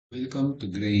Welcome to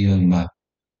GrayYeon math.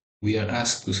 We are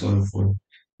asked to solve for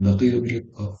the cube root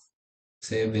of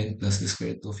 7 plus the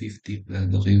square root of 50 plus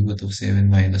the cube root of 7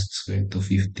 minus the square root of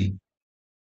 50.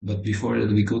 But before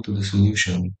we go to the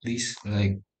solution, please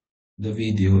like the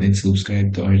video and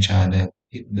subscribe to our channel.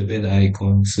 Hit the bell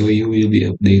icon so you will be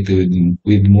updated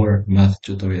with more math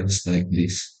tutorials like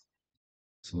this.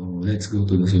 So let's go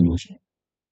to the solution.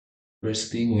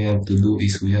 First thing we have to do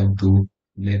is we have to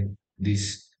let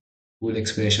this full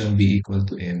expression be equal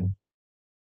to m.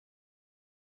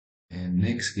 And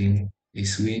next thing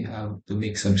is we have to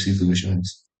make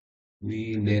substitutions.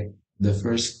 We let the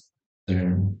first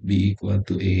term be equal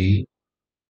to be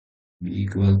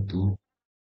equal to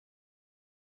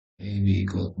be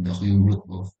equal to the cube root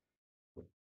of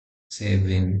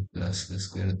 7 plus the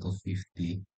square root of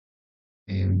 50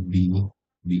 and be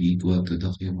equal to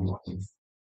the cube root of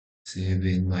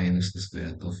 7 minus the square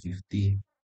root of 50.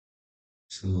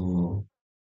 So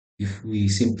if we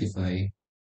simplify,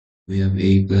 we have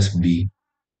a plus be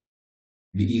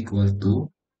equal to,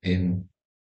 and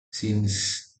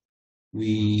since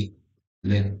we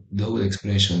let the whole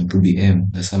expression to be m,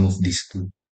 the sum of these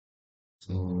two.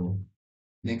 So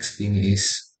next thing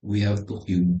is we have to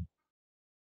cube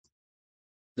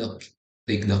the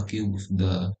take the cube of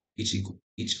the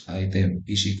each item,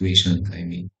 each equation, I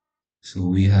mean. So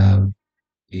we have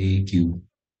a cube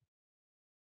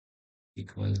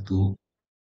equal to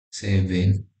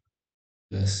 7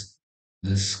 plus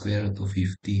the square root of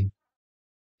 50.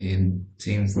 And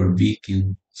same for b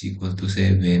cube is equal to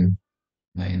 7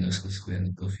 minus the square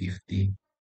root of 50.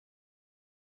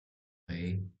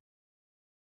 Okay.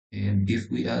 And if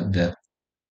we add that,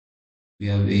 we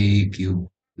have a cube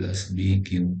plus b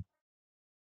cube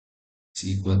is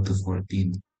equal to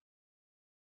 14,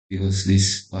 because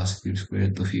this positive square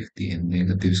root of 50 and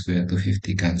negative square root of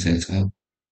 50 cancels out.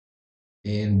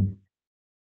 And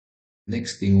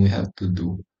next thing we have to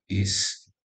do is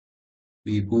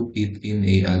we put it in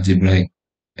a algebraic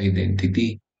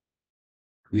identity.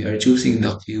 We are choosing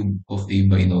the cube of a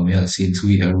binomial since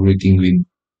we are working with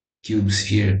cubes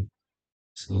here.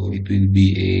 So it will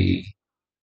be a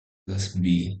plus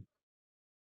b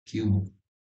cube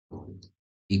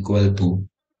equal to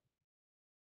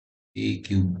a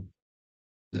cube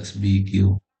plus b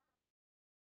cube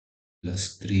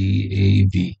plus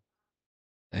 3ab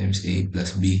times a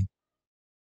plus b.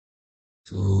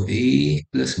 So a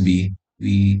plus b,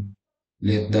 we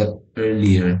let that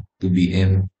earlier to be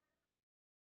m.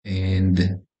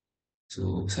 And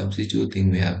so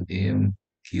substituting, we have m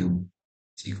cube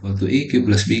is equal to a cube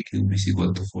plus b cube is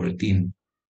equal to 14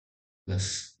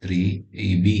 plus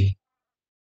 3ab.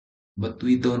 But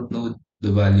we don't know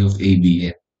the value of ab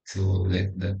yet. So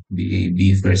let that be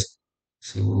ab first.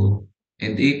 So,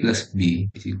 and a plus b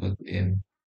is equal to m.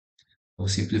 So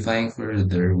simplifying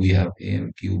further, we have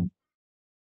m cube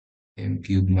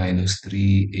minus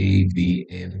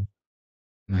 3abm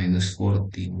minus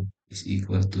 14 is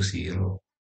equal to 0.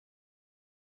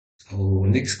 So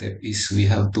next step is we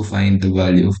have to find the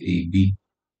value of AB.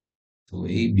 So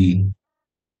AB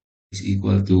is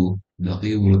equal to the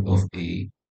cube root of A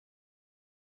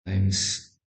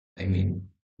times, I mean,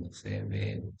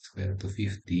 7 square root of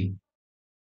 50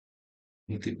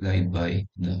 multiplied by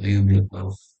the cube root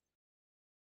of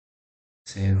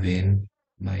 7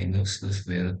 minus the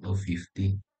square root of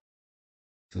 50.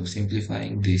 So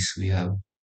simplifying this, we have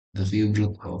the cube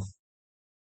root of,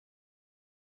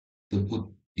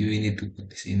 you need to put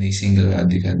this in a single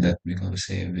radical, that becomes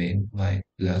 7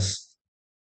 plus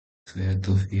square root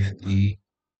of 50,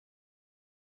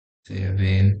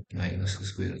 7 minus the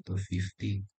square root of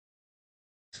 50.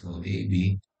 So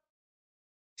AB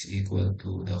is equal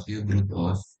to the cube root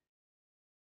of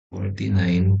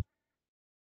 49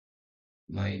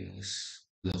 minus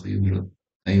the cube root,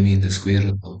 I mean the square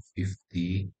root of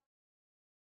 50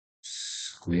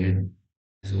 squared.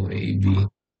 So AB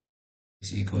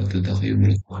is equal to the cube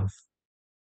root of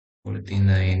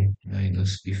 49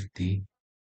 minus 50.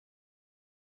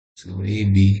 So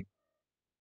AB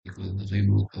equal to the cube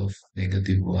root of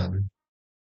 -1.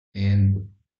 And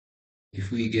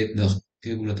if we get the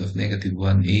cube root of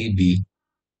 -1 AB,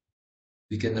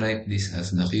 we can write this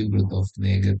as the cube root of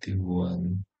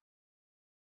 -1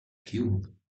 cube.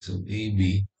 So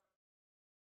AB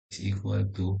is equal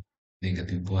to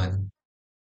 -1.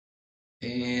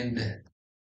 And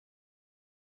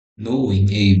knowing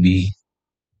AB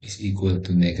is equal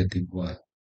to -1,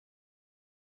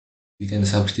 we can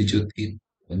substitute it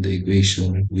on the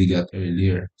equation we got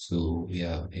earlier. So we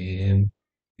have m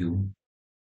cube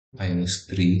minus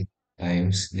 3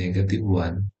 times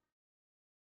 -1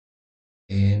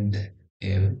 and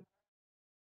m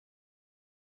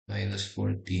minus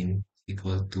 14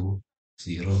 equal to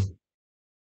 0.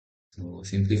 So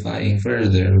simplifying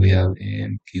further, we have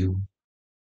m cubed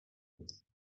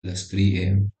plus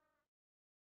 3m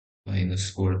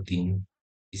minus 14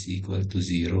 is equal to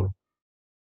 0.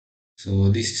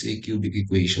 So this is a cubic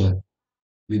equation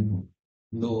with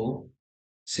no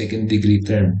second degree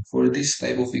term. For this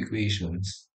type of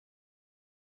equations,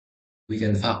 we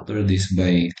can factor this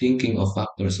by thinking of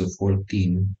factors of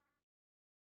 14,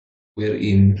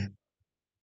 wherein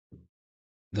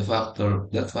that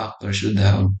factor should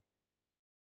have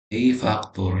a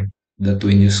factor that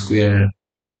when you square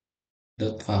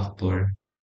that factor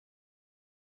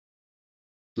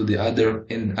to the other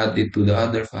and add it to the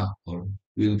other factor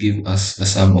will give us a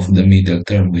sum of the middle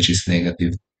term, which is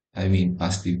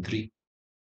positive 3.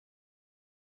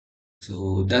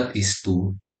 So that is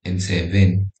 2 and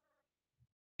 7.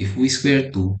 If we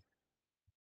square 2,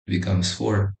 it becomes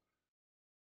 4.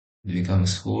 It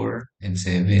becomes 4 and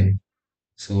 7.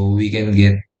 So we can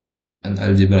get an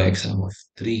algebraic sum of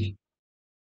 3.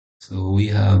 So we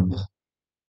have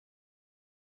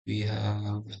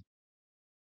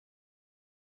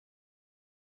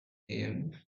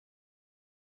m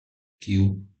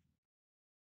cubed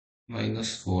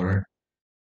minus 4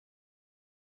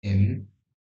 m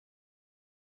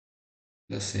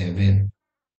plus 7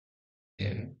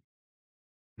 m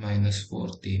minus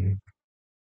 14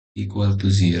 equal to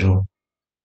 0.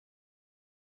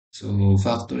 So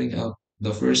factoring out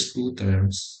the first two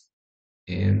terms,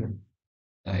 m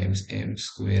times m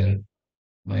squared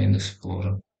minus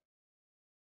 4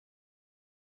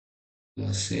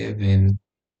 plus 7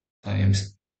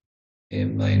 times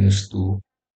m minus 2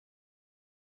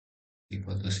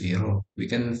 equal to 0. We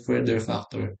can further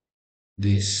factor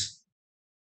this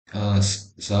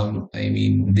as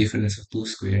difference of two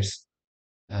squares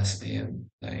as m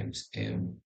times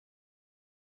m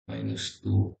minus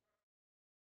 2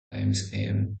 times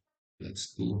m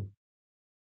plus 2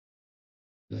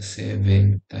 plus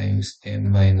 7 times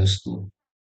m minus 2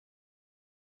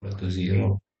 equal to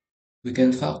 0. We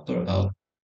can factor out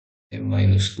m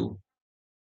minus 2,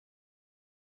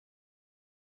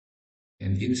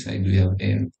 and inside we have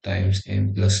m times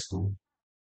m plus 2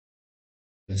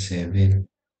 plus 7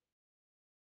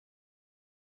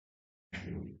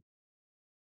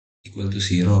 equal to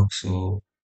 0. So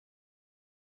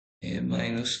m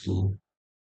minus 2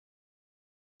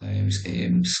 times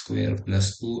m squared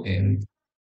plus 2m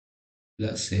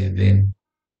plus 7.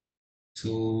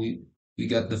 So we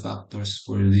got the factors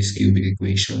for this cubic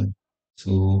equation.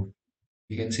 So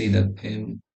we can say that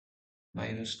m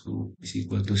minus 2 is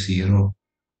equal to 0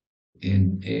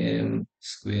 and m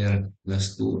squared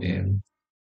plus 2m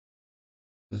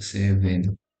plus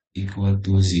 7 equal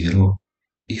to 0.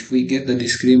 If we get the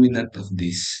discriminant of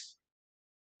this,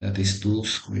 that is 2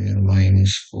 squared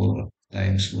minus 4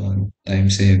 times 1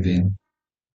 times 7,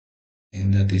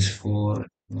 and that is 4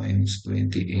 minus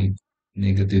 28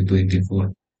 negative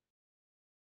 24.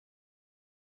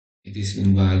 It is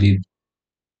invalid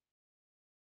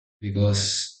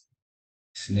because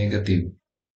it's negative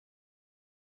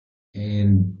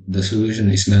and the solution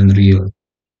is non-real,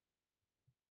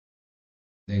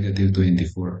 negative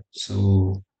 24.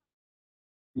 So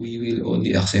we will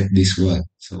only accept this one.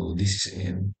 So this is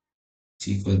m is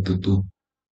equal to 2.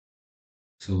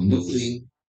 So knowing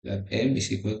that m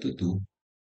is equal to 2,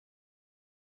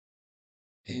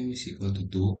 m is equal to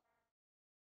 2,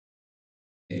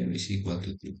 m is equal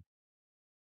to 2.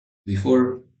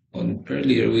 Before, on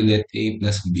earlier, we let a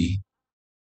plus b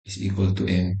is equal to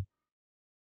m,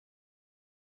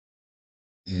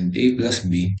 and a plus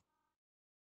b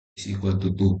is equal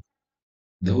to 2.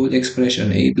 The whole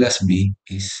expression a plus b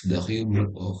is the cube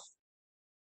root of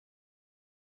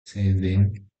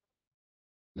 7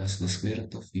 plus the square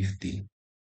root of 50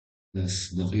 plus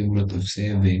the cube root of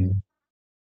 7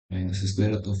 minus the square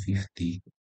root of 50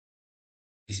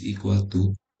 is equal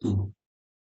to 2.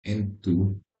 And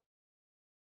 2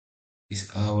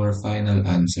 is our final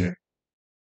answer.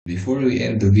 Before we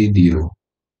end the video,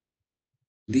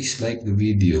 please like the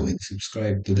video and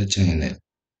subscribe to the channel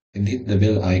and hit the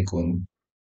bell icon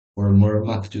for more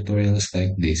math tutorials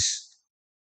like this.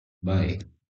 Bye.